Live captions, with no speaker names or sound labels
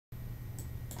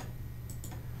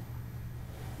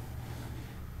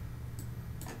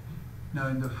Now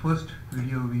in the first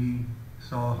video we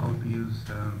saw how to use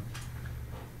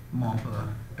mop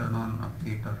turn on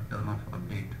update or turn off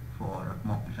update for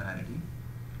mop functionality.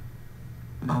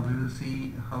 Now we will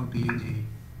see how to use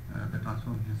the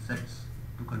transformation sets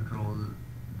to control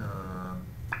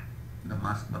the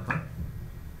mask buffer.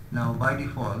 Now by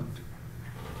default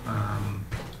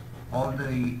all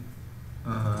the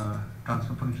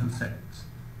transfer function sets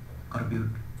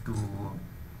contribute to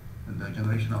the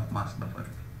generation of mask buffer.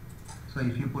 So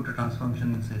if you put a transfer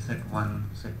function in say set 1,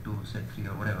 set 2, set 3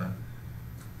 or whatever,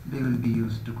 they will be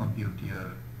used to compute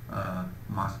your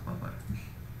mask buffer.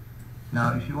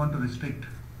 Now if you want to restrict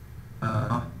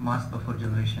mask buffer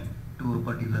generation to a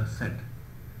particular set,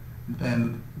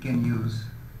 then you can use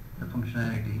the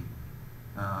functionality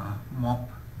mop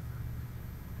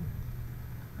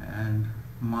and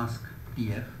mask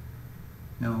tf.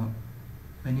 Now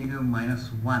when you do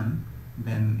 -1,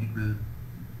 then it will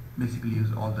basically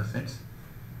use all the sets.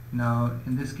 Now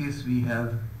in this case we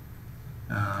have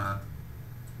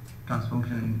transfer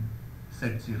function in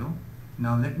set 0.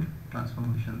 Now let transfer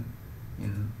function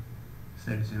in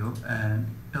set 0 and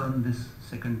turn this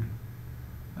second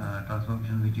transfer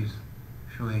function, which is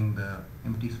showing the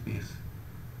empty space,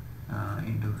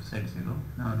 into set 0.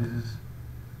 Now this is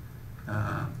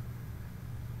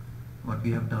what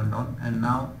we have turned on, and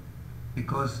now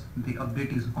because the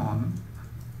update is on,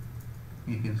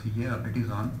 you can see here update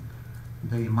is on,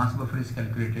 the mask buffer is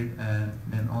calculated, and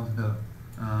then all the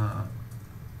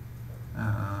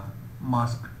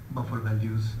mask buffer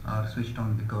values are switched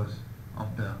on because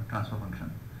of the transfer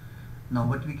function. Now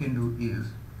what we can do is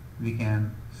we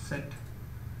can set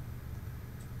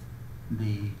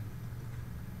the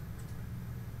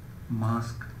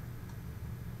mask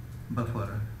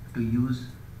buffer to use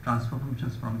transfer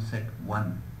functions from set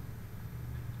 1.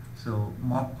 So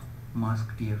mop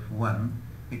mask tf1,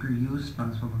 it will use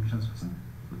transfer functions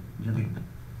to generate the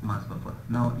mask buffer.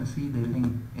 Now you see the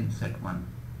thing in set 1.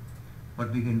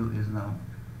 What we can do is now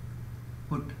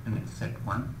put in set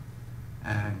 1,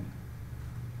 and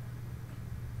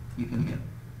you can hear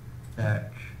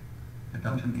that the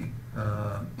function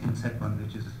in set 1,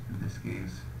 which is in this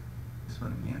case this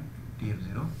one here,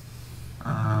 tf0,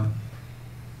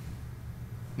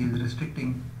 is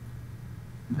restricting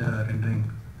the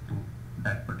rendering to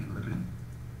that particular ring.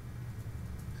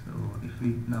 So if we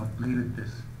now play with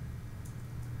this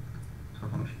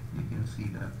function, you can see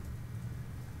the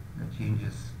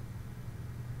changes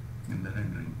in the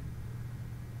rendering.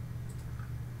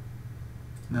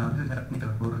 Now this is happening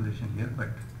at correlation here, but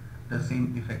the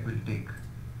same effect will take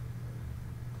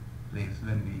place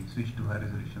when we switch to high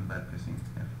resolution by pressing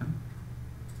F1.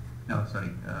 No, sorry,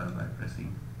 by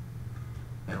pressing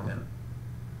L.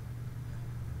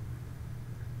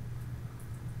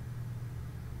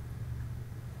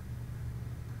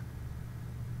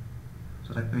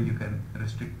 So that way you can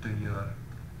restrict your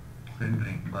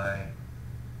rendering by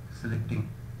selecting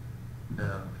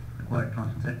the required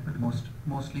transfer set, but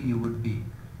mostly you would be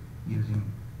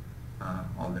using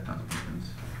all the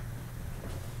transformations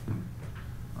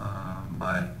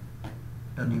by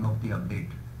turning off the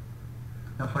update.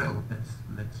 Now for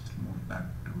let's move back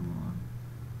to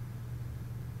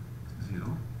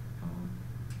 0. So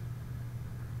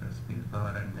press space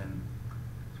bar and then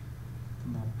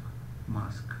mop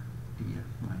mask tf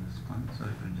 -1. So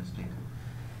it will just take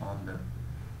all the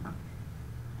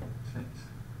sets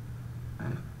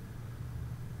and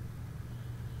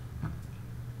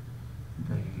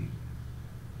the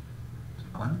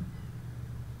 1.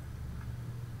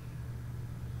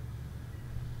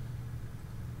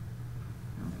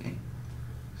 Okay,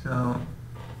 so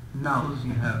now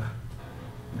you have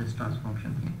this transfer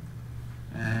function here,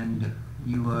 and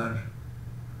you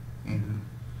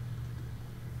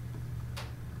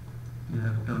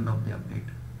have turned off the update.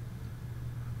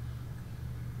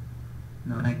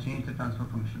 Now when I change the transfer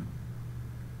function,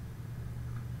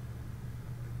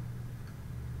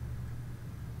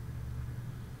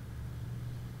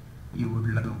 you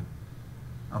would like to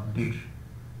update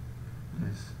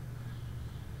this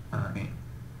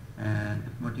and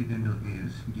what you can do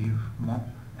is give mop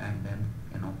and then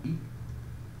NOP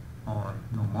or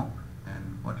no mop,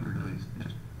 and what you will do is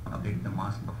just update the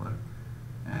mask buffer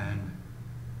and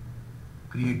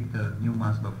create the new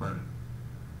mask buffer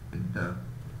with the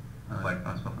required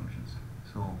transfer functions.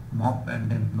 So mop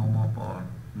and then no mop or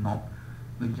nop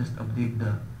will just update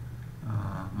the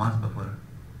mask buffer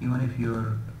even if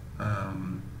your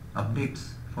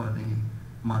updates for the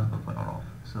mask buffer are off.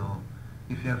 So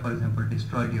if you have, for example,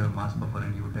 destroyed your mask buffer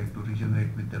and you would like to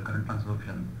regenerate with the current transfer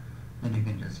function, then you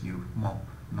can just use mop,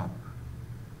 nop.